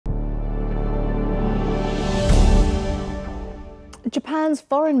Japan's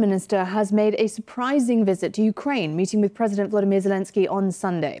foreign minister has made a surprising visit to Ukraine, meeting with President Volodymyr Zelensky on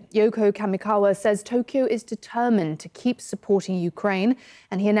Sunday. Yoko Kamikawa says Tokyo is determined to keep supporting Ukraine,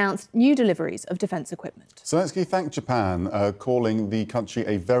 and he announced new deliveries of defence equipment. Zelensky thanked Japan, calling the country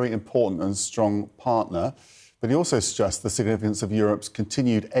a very important and strong partner. But he also stressed the significance of Europe's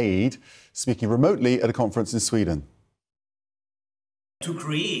continued aid, speaking remotely at a conference in Sweden. To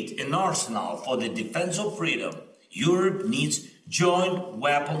create an arsenal for the defence of freedom, Europe needs joint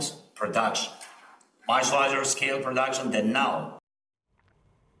weapons production, much larger scale production than now.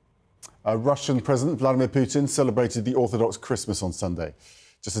 Russian President Vladimir Putin celebrated the Orthodox Christmas on Sunday,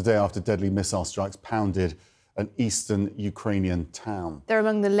 just a day after deadly missile strikes pounded an eastern Ukrainian town. They're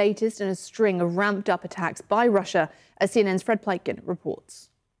among the latest in a string of ramped-up attacks by Russia, as CNN's Fred Pleitgen reports.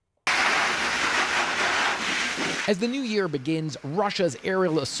 As the new year begins, Russia's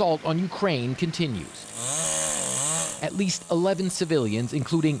aerial assault on Ukraine continues. At least 11 civilians,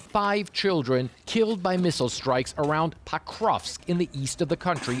 including 5 children, killed by missile strikes around Pokrovsk in the east of the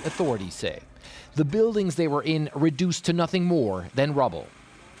country, authorities say. The buildings they were in reduced to nothing more than rubble.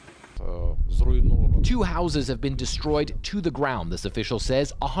 2 houses have been destroyed to the ground, this official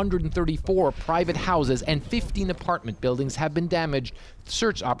says. 134 private houses and 15 apartment buildings have been damaged.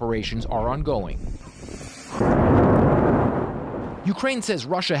 Search operations are ongoing. Ukraine says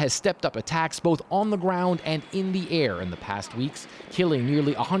Russia has stepped up attacks both on the ground and in the air in the past weeks, killing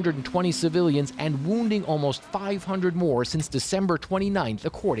nearly 120 civilians and wounding almost 500 more since December 29th,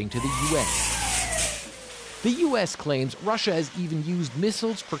 according to the UN. The U.S. claims Russia has even used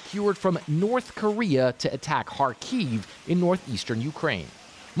missiles procured from North Korea to attack Kharkiv in northeastern Ukraine.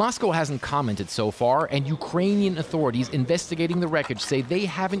 Moscow hasn't commented so far, and Ukrainian authorities investigating the wreckage say they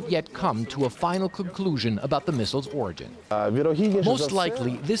haven't yet come to a final conclusion about the missile's origin. Most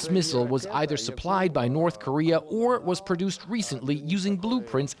likely, this missile was either supplied by North Korea or was produced recently using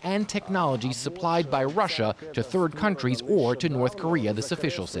blueprints and technology supplied by Russia to third countries or to North Korea, this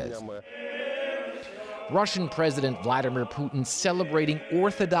official says. Russian President Vladimir Putin celebrating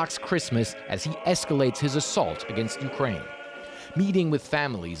Orthodox Christmas as he escalates his assault against Ukraine. Meeting with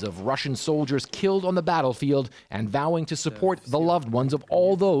families of Russian soldiers killed on the battlefield and vowing to support the loved ones of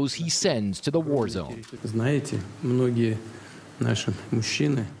all those he sends to the war zone.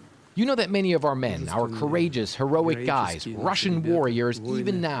 You know that many of our men, our courageous, heroic guys, Russian warriors,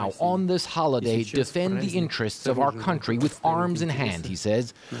 even now on this holiday, defend the interests of our country with arms in hand, he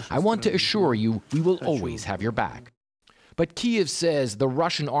says. I want to assure you, we will always have your back. But Kyiv says the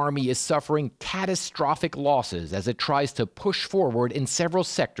Russian army is suffering catastrophic losses as it tries to push forward in several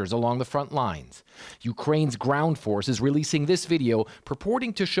sectors along the front lines. Ukraine's ground force is releasing this video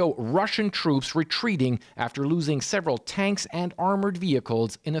purporting to show Russian troops retreating after losing several tanks and armored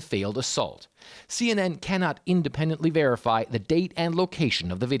vehicles in a failed assault. CNN cannot independently verify the date and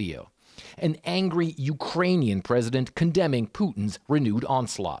location of the video. An angry Ukrainian president condemning Putin's renewed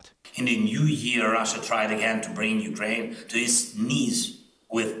onslaught. In the new year, Russia tried again to bring Ukraine to its knees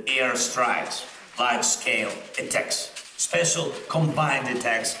with air strikes, large-scale attacks, special combined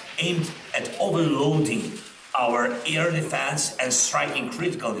attacks aimed at overloading our air defense and striking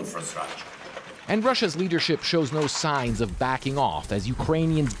critical infrastructure. And Russia's leadership shows no signs of backing off as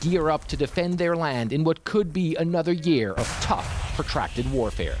Ukrainians gear up to defend their land in what could be another year of tough, protracted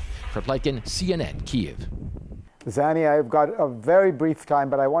warfare. Fred Pleitgen, CNN, Kyiv. Zanny, I've got a very brief time,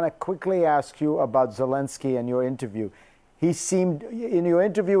 but I want to quickly ask you about Zelensky and your interview. He seemed, in your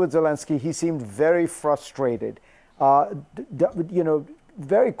interview with Zelensky, he seemed very frustrated.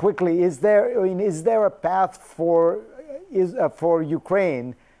 Very quickly, is there a path for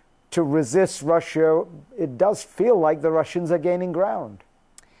Ukraine to resist Russia? It does feel like the Russians are gaining ground.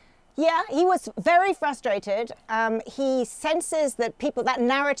 Yeah, he was very frustrated. He senses that that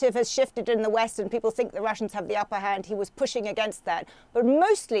narrative has shifted in the West and people think the Russians have the upper hand. He was pushing against that. But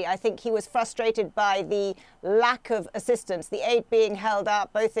mostly, I think he was frustrated by the lack of assistance, the aid being held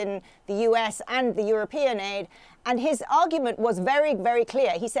up, both in the US and the European aid. And his argument was very, very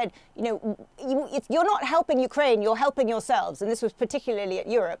clear. He said, if you're not helping Ukraine, you're helping yourselves. And this was particularly at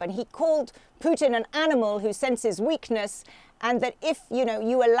Europe. And he called Putin an animal who senses weakness, and that if,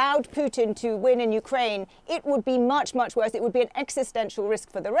 you allowed Putin to win in Ukraine, it would be much, much worse. It would be an existential risk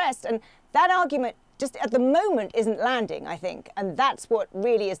for the rest. And that argument just at the moment isn't landing, I think. And that's what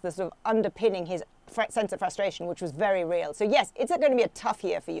really is the sort of underpinning his sense of frustration, which was very real. So yes, it's going to be a tough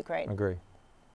year for Ukraine. Agree.